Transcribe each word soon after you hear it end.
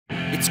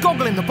It's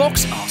Goggle In The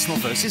Box, Arsenal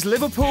versus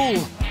Liverpool.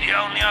 The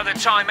only other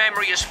time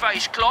Emery has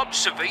faced Klopp,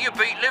 Sevilla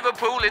beat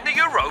Liverpool in the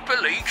Europa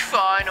League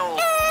final.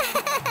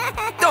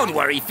 Don't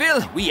worry,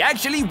 Phil. We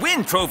actually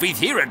win trophies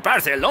here at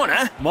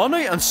Barcelona.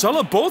 Mane and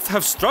Salah both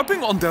have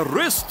strapping on their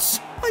wrists.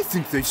 I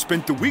think they've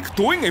spent the week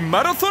doing a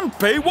marathon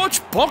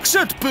Baywatch box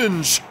set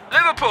binge.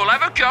 Liverpool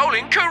have a goal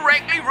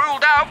incorrectly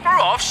ruled out for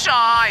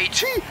offside.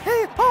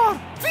 VAR!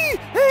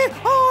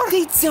 VAR!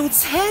 They don't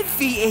have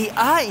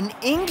VAR in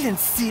England,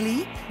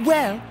 silly.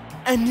 Well,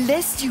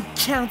 unless you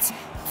count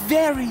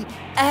very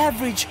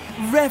average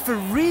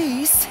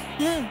referees.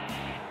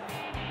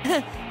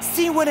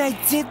 See what I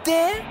did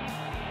there?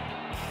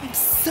 I'm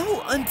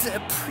so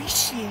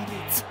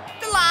underappreciated.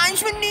 The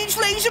linesman needs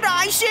laser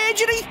eye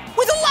surgery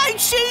with a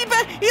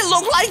lightsaber. He'll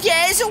look like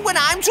Ezra when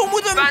I'm done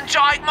with him. Van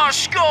Dijk must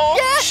score.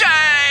 Yeah.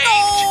 Saved.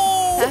 No.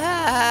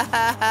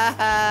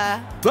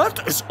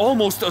 That is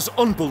almost as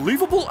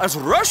unbelievable as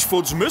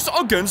Rashford's miss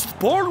against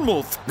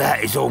Bournemouth.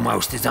 That is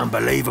almost as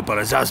unbelievable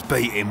as us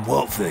beating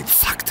Watford.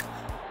 Fact.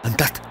 And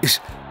that is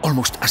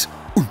almost as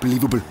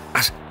unbelievable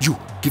as you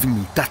giving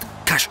me that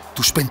cash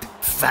to spend.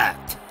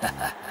 Fact.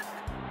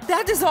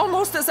 That is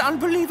almost as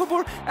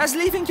unbelievable as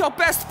leaving your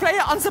best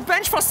player on the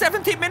bench for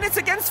 70 minutes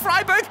against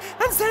Freiburg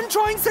and then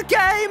drawing the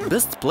game.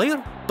 Best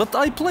player? But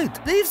I played.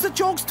 Leave the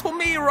jokes to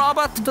me,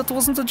 Robert. That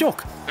wasn't a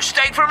joke.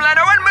 Mistake from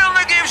Leno and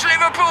Milner gives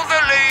Liverpool the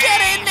lead.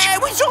 Get in there.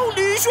 We don't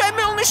lose when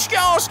Milner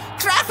scores.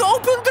 Crack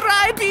open the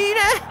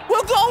Ribena.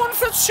 We're going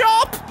for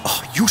chop.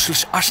 Oh,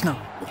 useless Arsenal.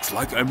 Looks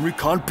like Emery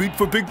can't beat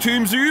for big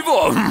teams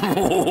either.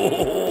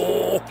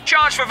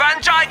 Chance for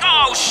Van Dijk.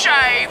 Oh,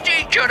 saved.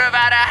 He could have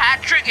had a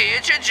hat-trick here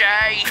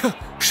today.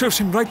 Serves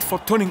him right for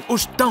turning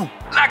us down.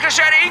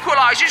 Lacazette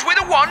equalises with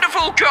a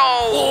wonderful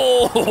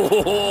goal.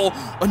 Oh,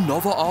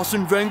 another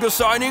Arsene Wenger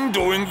signing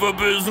doing the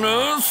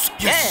business.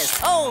 Yes.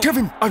 Oh.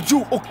 Kevin, are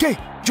you okay?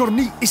 Your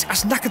knee is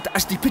as knackered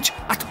as the pitch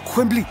at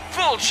Wembley.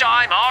 Full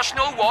time,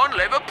 Arsenal 1,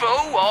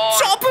 Liverpool 1.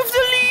 Top of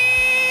the league.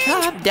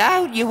 Calm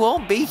down, you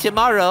won't be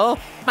tomorrow.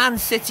 Man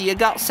City have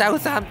got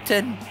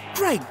Southampton.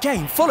 Great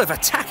game full of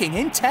attacking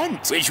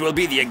intent. Which will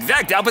be the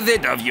exact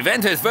opposite of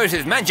Juventus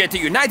versus Manchester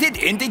United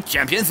in the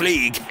Champions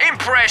League.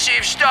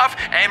 Impressive stuff.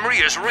 Emery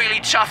has really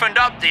toughened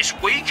up this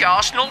weak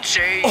Arsenal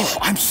team. Oh,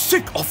 I'm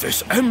sick of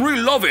this Emery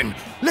loving.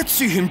 Let's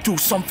see him do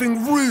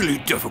something really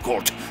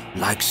difficult,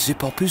 like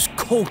zip up his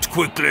coat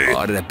quickly.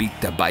 Or beat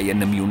the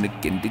Bayern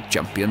Munich in the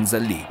Champions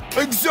League.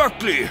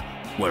 Exactly.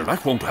 Well,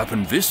 that won't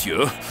happen this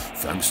year,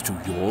 thanks to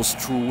yours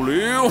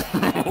truly.